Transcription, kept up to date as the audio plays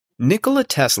Nikola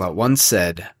Tesla once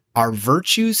said, "Our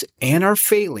virtues and our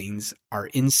failings are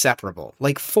inseparable,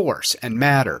 like force and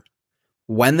matter.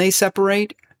 When they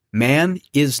separate, man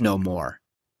is no more."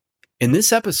 In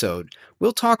this episode,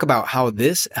 we'll talk about how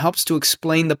this helps to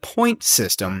explain the point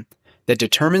system that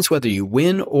determines whether you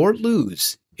win or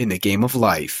lose in the game of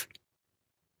life.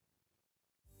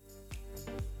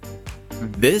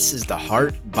 This is the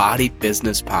Heart Body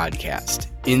Business Podcast.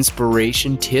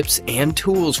 Inspiration, tips, and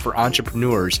tools for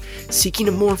entrepreneurs seeking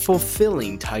a more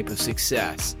fulfilling type of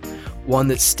success. One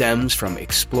that stems from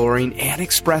exploring and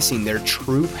expressing their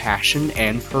true passion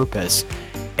and purpose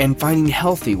and finding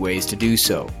healthy ways to do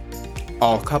so.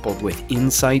 All coupled with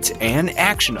insights and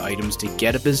action items to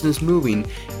get a business moving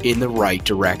in the right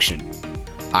direction.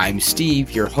 I'm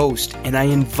Steve, your host, and I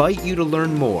invite you to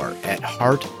learn more at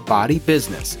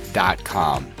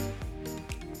heartbodybusiness.com.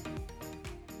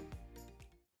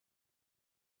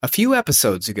 A few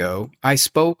episodes ago, I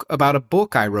spoke about a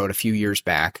book I wrote a few years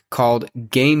back called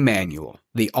Game Manual: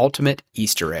 The Ultimate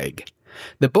Easter Egg.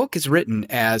 The book is written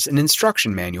as an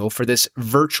instruction manual for this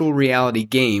virtual reality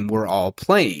game we're all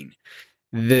playing.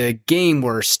 The game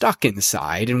we're stuck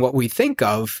inside and what we think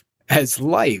of as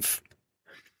life.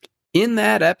 In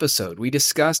that episode, we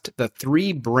discussed the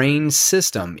three-brain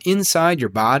system inside your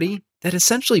body that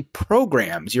essentially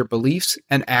programs your beliefs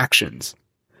and actions.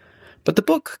 But the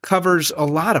book covers a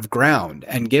lot of ground,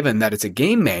 and given that it's a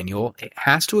game manual, it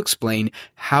has to explain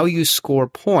how you score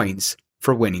points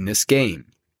for winning this game.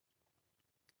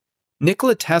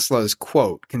 Nikola Tesla's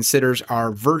quote considers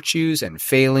our virtues and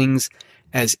failings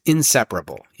as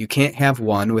inseparable. You can't have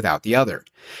one without the other.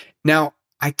 Now,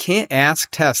 I can't ask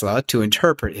Tesla to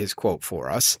interpret his quote for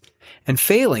us, and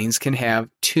failings can have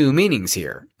two meanings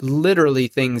here. Literally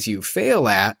things you fail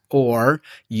at, or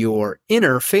your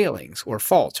inner failings or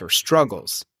faults or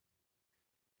struggles.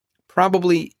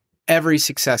 Probably every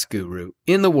success guru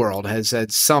in the world has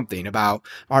said something about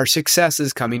our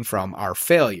successes coming from our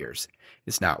failures.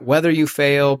 It's not whether you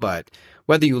fail, but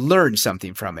whether you learn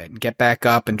something from it and get back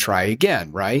up and try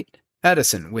again, right?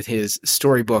 Edison with his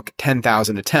storybook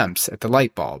 10,000 Attempts at the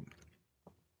Light Bulb.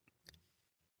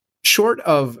 Short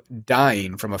of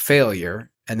dying from a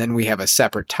failure, and then we have a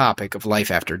separate topic of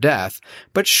life after death,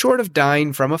 but short of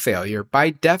dying from a failure, by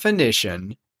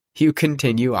definition, you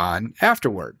continue on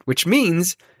afterward, which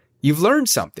means you've learned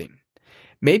something.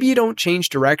 Maybe you don't change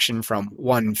direction from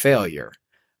one failure,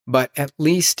 but at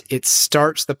least it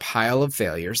starts the pile of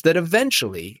failures that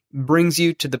eventually brings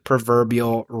you to the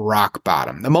proverbial rock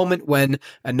bottom, the moment when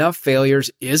enough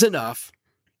failures is enough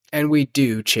and we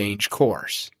do change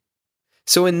course.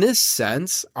 So in this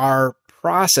sense, our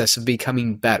process of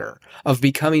becoming better, of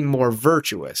becoming more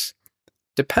virtuous,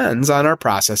 depends on our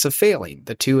process of failing.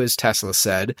 The two, as Tesla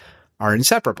said, are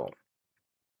inseparable.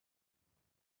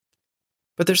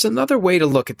 But there's another way to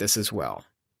look at this as well.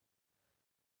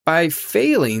 By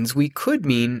failings, we could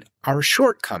mean our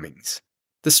shortcomings,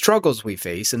 the struggles we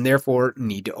face and therefore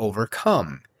need to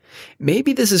overcome.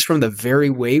 Maybe this is from the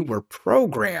very way we're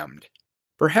programmed,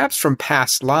 perhaps from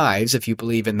past lives if you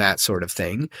believe in that sort of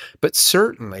thing, but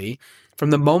certainly from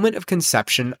the moment of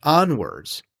conception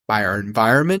onwards, by our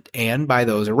environment and by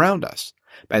those around us,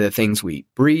 by the things we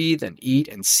breathe and eat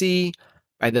and see,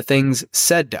 by the things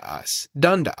said to us,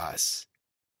 done to us.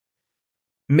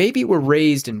 Maybe we're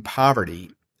raised in poverty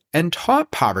and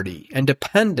taught poverty and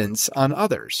dependence on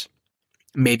others.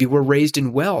 Maybe we're raised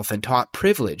in wealth and taught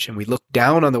privilege and we look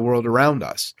down on the world around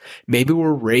us. Maybe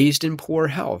we're raised in poor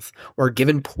health or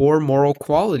given poor moral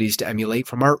qualities to emulate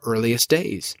from our earliest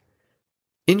days.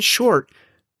 In short,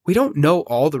 we don't know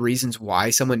all the reasons why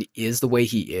someone is the way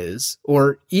he is,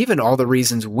 or even all the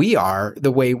reasons we are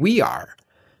the way we are.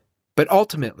 But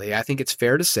ultimately, I think it's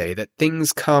fair to say that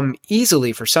things come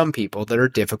easily for some people that are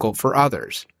difficult for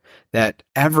others. That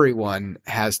everyone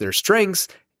has their strengths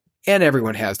and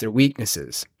everyone has their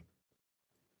weaknesses.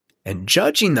 And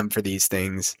judging them for these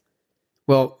things,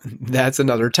 well, that's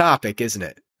another topic, isn't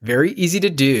it? Very easy to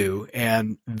do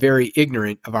and very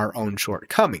ignorant of our own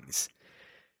shortcomings.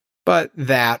 But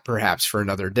that perhaps for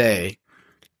another day.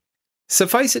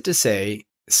 Suffice it to say,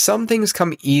 some things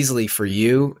come easily for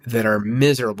you that are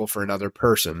miserable for another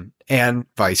person, and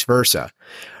vice versa.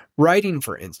 Writing,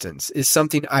 for instance, is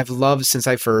something I've loved since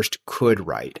I first could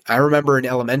write. I remember in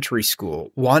elementary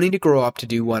school wanting to grow up to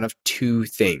do one of two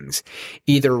things,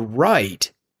 either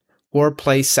write or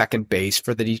play second base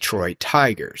for the Detroit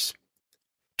Tigers.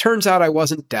 Turns out I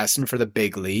wasn't destined for the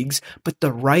big leagues, but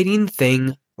the writing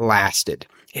thing lasted.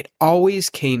 It always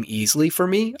came easily for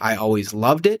me. I always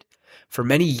loved it. For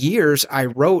many years, I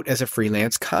wrote as a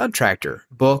freelance contractor,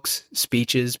 books,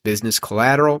 speeches, business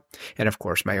collateral, and of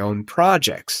course my own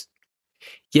projects.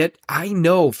 Yet I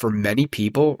know for many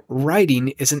people, writing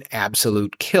is an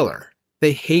absolute killer.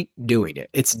 They hate doing it.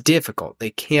 It's difficult. They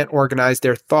can't organize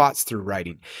their thoughts through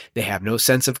writing. They have no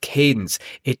sense of cadence.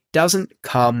 It doesn't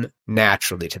come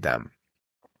naturally to them.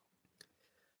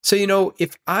 So,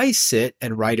 if I sit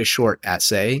and write a short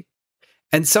essay,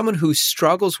 and someone who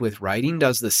struggles with writing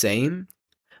does the same,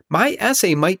 my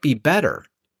essay might be better.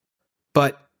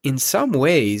 But in some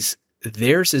ways,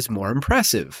 theirs is more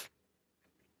impressive.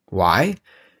 Why?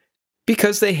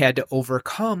 Because they had to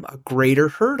overcome a greater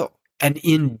hurdle. And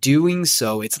in doing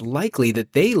so, it's likely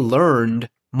that they learned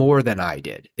more than I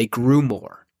did. They grew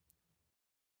more.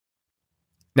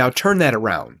 Now turn that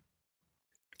around.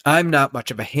 I'm not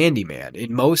much of a handyman.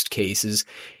 In most cases,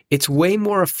 it's way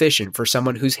more efficient for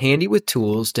someone who's handy with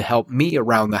tools to help me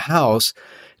around the house,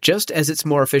 just as it's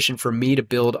more efficient for me to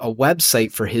build a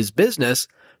website for his business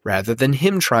rather than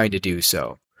him trying to do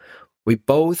so. We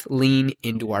both lean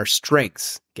into our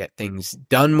strengths, get things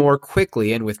done more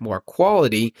quickly and with more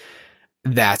quality.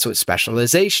 That's what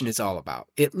specialization is all about.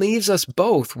 It leaves us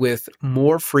both with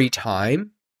more free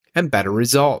time and better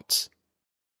results.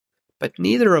 But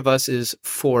neither of us is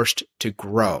forced to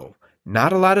grow.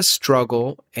 Not a lot of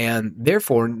struggle, and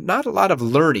therefore not a lot of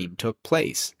learning took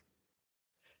place.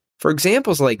 For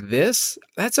examples like this,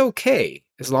 that's okay,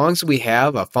 as long as we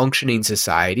have a functioning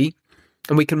society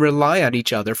and we can rely on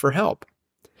each other for help.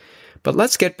 But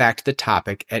let's get back to the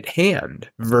topic at hand,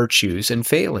 virtues and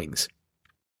failings.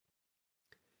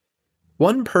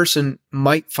 One person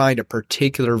might find a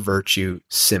particular virtue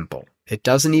simple. It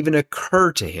doesn't even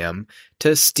occur to him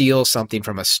to steal something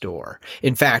from a store.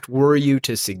 In fact, were you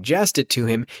to suggest it to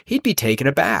him, he'd be taken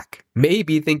aback.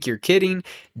 Maybe think you're kidding,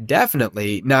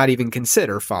 definitely not even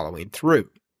consider following through.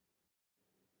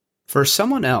 For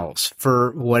someone else,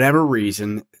 for whatever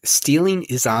reason, stealing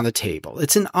is on the table.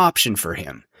 It's an option for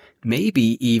him,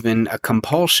 maybe even a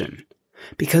compulsion.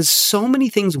 Because so many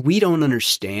things we don't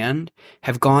understand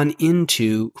have gone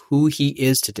into who he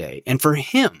is today. And for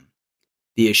him,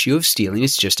 the issue of stealing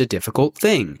is just a difficult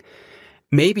thing.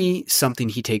 Maybe something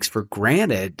he takes for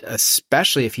granted,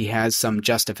 especially if he has some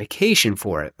justification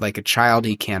for it, like a child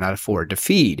he cannot afford to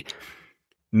feed.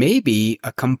 Maybe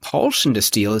a compulsion to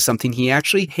steal is something he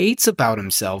actually hates about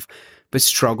himself, but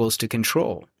struggles to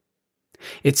control.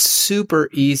 It's super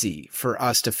easy for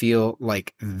us to feel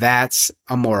like that's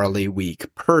a morally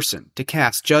weak person, to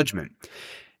cast judgment.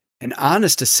 An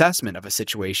honest assessment of a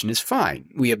situation is fine.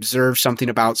 We observe something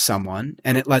about someone,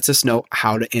 and it lets us know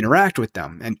how to interact with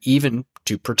them, and even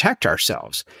to protect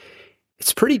ourselves.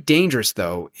 It's pretty dangerous,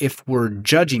 though, if we're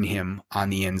judging him on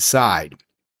the inside.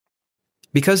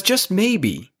 Because just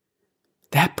maybe,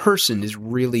 that person is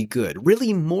really good,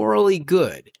 really morally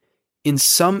good, in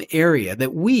some area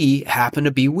that we happen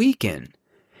to be weak in.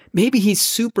 Maybe he's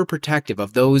super protective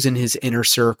of those in his inner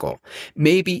circle.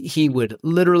 Maybe he would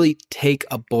literally take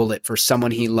a bullet for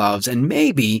someone he loves, and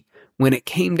maybe, when it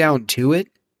came down to it,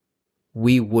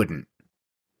 we wouldn't.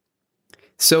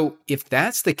 So, if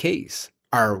that's the case,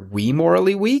 are we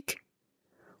morally weak?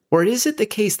 Or is it the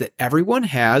case that everyone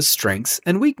has strengths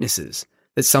and weaknesses?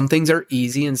 That some things are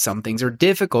easy and some things are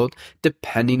difficult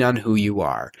depending on who you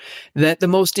are. That the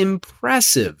most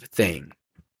impressive thing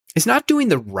is not doing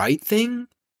the right thing,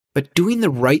 but doing the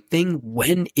right thing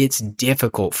when it's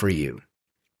difficult for you.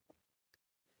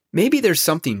 Maybe there's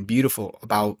something beautiful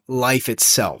about life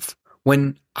itself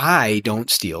when I don't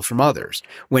steal from others,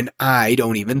 when I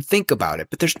don't even think about it.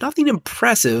 But there's nothing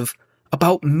impressive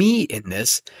about me in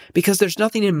this because there's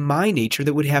nothing in my nature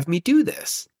that would have me do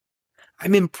this.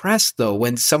 I'm impressed, though,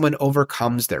 when someone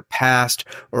overcomes their past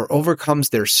or overcomes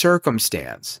their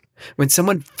circumstance, when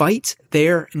someone fights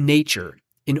their nature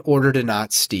in order to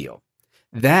not steal.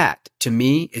 That, to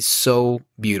me, is so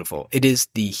beautiful. It is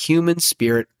the human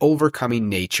spirit overcoming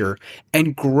nature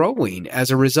and growing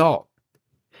as a result.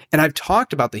 And I've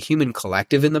talked about the human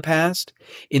collective in the past.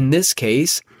 In this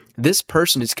case, this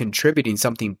person is contributing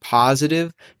something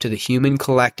positive to the human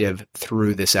collective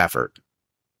through this effort.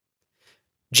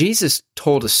 Jesus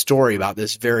told a story about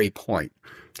this very point.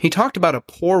 He talked about a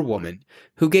poor woman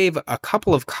who gave a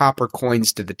couple of copper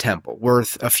coins to the temple,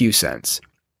 worth a few cents.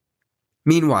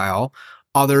 Meanwhile,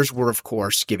 others were, of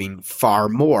course, giving far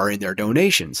more in their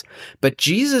donations. But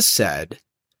Jesus said,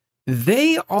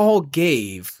 they all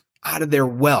gave out of their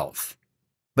wealth,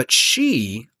 but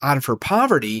she, out of her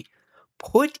poverty,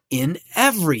 put in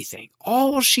everything,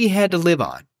 all she had to live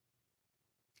on.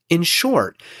 In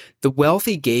short, the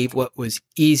wealthy gave what was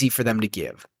easy for them to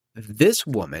give. This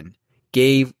woman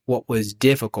gave what was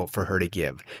difficult for her to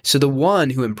give. So the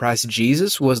one who impressed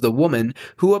Jesus was the woman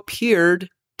who appeared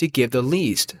to give the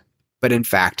least, but in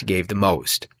fact gave the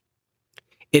most.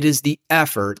 It is the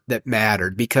effort that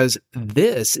mattered because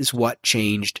this is what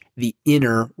changed the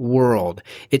inner world.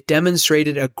 It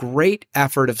demonstrated a great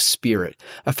effort of spirit,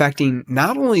 affecting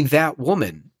not only that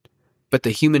woman, but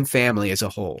the human family as a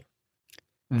whole.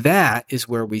 That is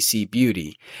where we see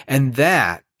beauty. And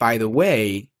that, by the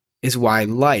way, is why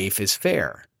life is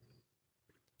fair.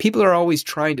 People are always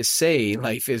trying to say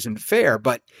life isn't fair,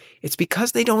 but it's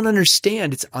because they don't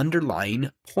understand its underlying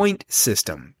point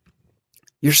system.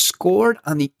 You're scored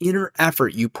on the inner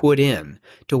effort you put in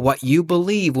to what you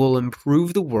believe will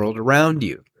improve the world around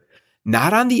you,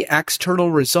 not on the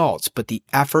external results, but the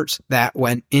efforts that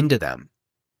went into them.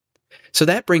 So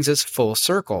that brings us full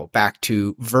circle back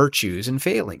to virtues and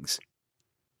failings.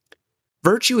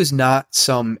 Virtue is not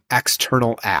some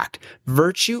external act.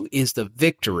 Virtue is the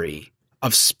victory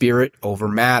of spirit over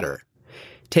matter.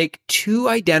 Take two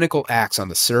identical acts on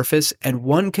the surface, and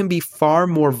one can be far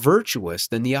more virtuous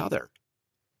than the other.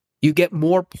 You get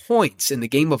more points in the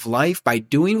game of life by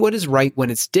doing what is right when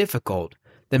it's difficult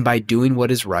than by doing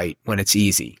what is right when it's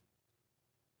easy.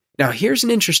 Now, here's an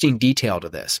interesting detail to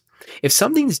this. If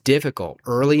something's difficult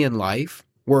early in life,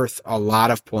 worth a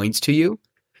lot of points to you,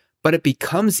 but it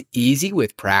becomes easy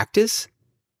with practice,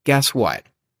 guess what?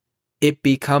 It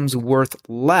becomes worth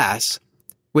less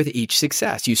with each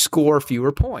success. You score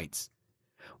fewer points.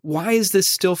 Why is this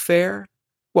still fair?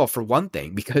 Well, for one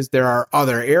thing, because there are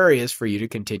other areas for you to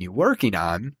continue working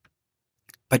on.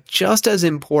 But just as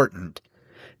important,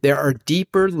 there are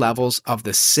deeper levels of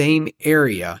the same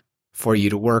area for you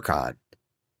to work on.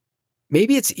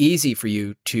 Maybe it's easy for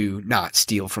you to not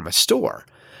steal from a store,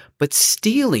 but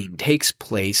stealing takes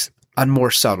place on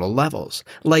more subtle levels,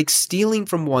 like stealing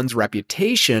from one's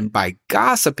reputation by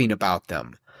gossiping about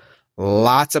them.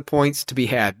 Lots of points to be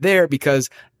had there because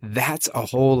that's a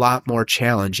whole lot more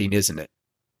challenging, isn't it?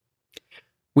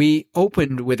 We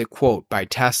opened with a quote by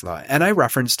Tesla, and I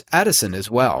referenced Edison as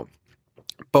well,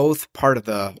 both part of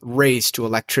the race to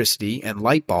electricity and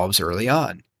light bulbs early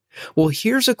on. Well,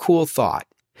 here's a cool thought.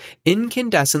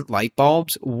 Incandescent light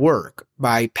bulbs work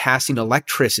by passing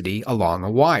electricity along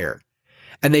a wire,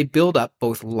 and they build up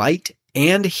both light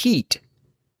and heat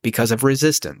because of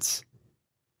resistance.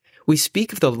 We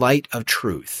speak of the light of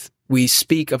truth. We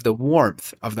speak of the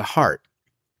warmth of the heart.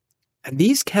 And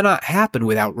these cannot happen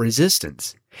without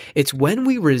resistance. It's when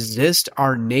we resist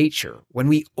our nature, when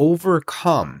we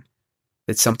overcome,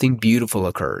 that something beautiful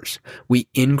occurs. We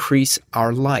increase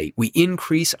our light. We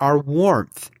increase our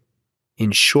warmth.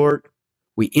 In short,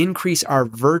 we increase our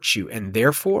virtue and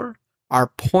therefore our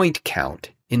point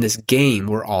count in this game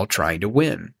we're all trying to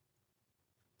win.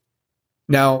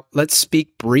 Now, let's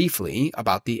speak briefly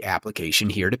about the application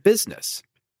here to business.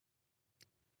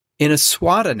 In a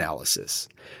SWOT analysis,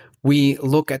 we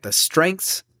look at the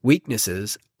strengths,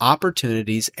 weaknesses,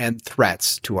 opportunities, and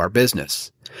threats to our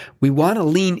business. We want to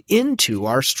lean into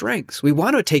our strengths. We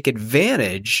want to take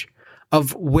advantage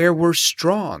of where we're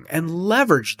strong and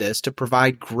leverage this to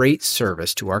provide great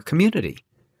service to our community.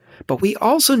 But we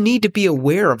also need to be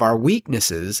aware of our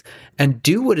weaknesses and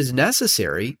do what is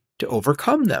necessary to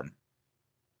overcome them.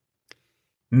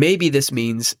 Maybe this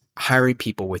means hiring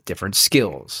people with different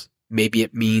skills. Maybe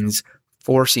it means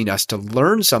forcing us to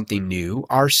learn something new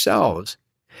ourselves.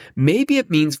 Maybe it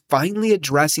means finally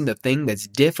addressing the thing that's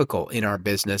difficult in our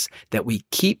business that we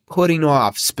keep putting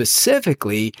off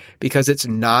specifically because it's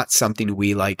not something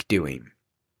we like doing.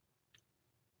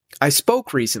 I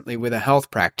spoke recently with a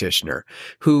health practitioner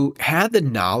who had the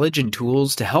knowledge and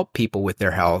tools to help people with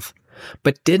their health,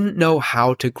 but didn't know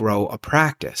how to grow a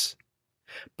practice.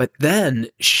 But then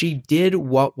she did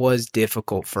what was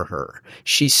difficult for her.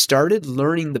 She started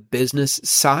learning the business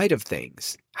side of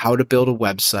things, how to build a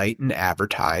website and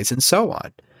advertise and so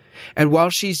on. And while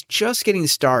she's just getting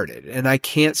started, and I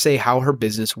can't say how her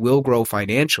business will grow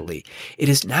financially, it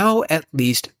is now at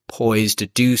least poised to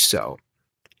do so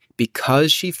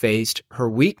because she faced her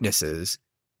weaknesses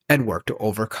and worked to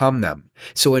overcome them.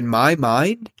 So in my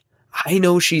mind, I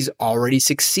know she's already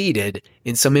succeeded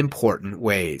in some important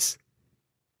ways.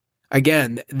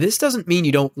 Again, this doesn't mean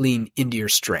you don't lean into your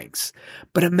strengths,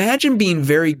 but imagine being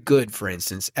very good, for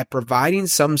instance, at providing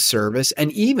some service and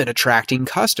even attracting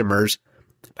customers,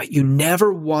 but you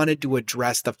never wanted to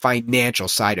address the financial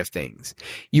side of things.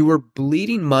 You were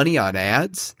bleeding money on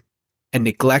ads and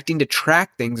neglecting to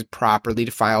track things properly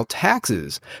to file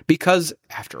taxes because,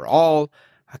 after all,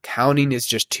 accounting is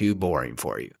just too boring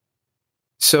for you.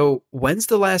 So when's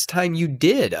the last time you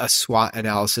did a SWOT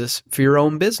analysis for your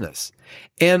own business?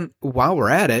 And while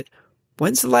we're at it,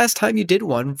 when's the last time you did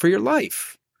one for your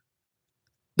life?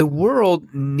 The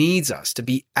world needs us to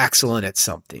be excellent at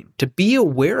something, to be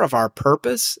aware of our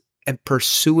purpose and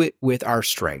pursue it with our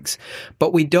strengths.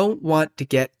 But we don't want to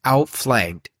get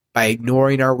outflanked by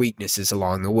ignoring our weaknesses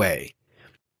along the way.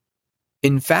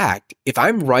 In fact, if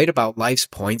I'm right about life's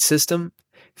point system,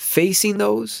 facing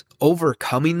those,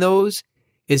 overcoming those,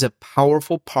 is a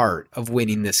powerful part of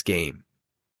winning this game.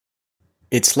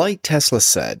 It's like Tesla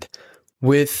said,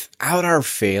 without our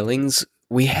failings,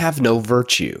 we have no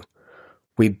virtue.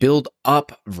 We build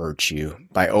up virtue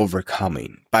by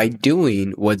overcoming, by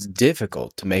doing what's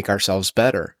difficult to make ourselves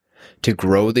better, to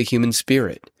grow the human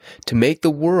spirit, to make the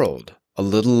world a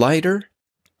little lighter,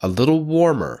 a little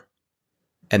warmer,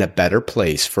 and a better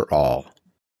place for all.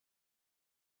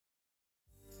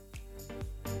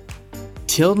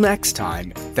 Till next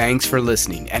time, thanks for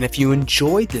listening, and if you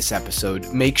enjoyed this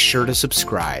episode, make sure to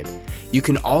subscribe. You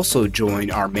can also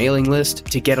join our mailing list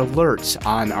to get alerts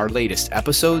on our latest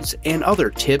episodes and other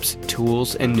tips,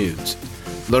 tools, and news.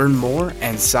 Learn more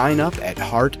and sign up at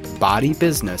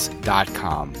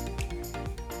heartbodybusiness.com.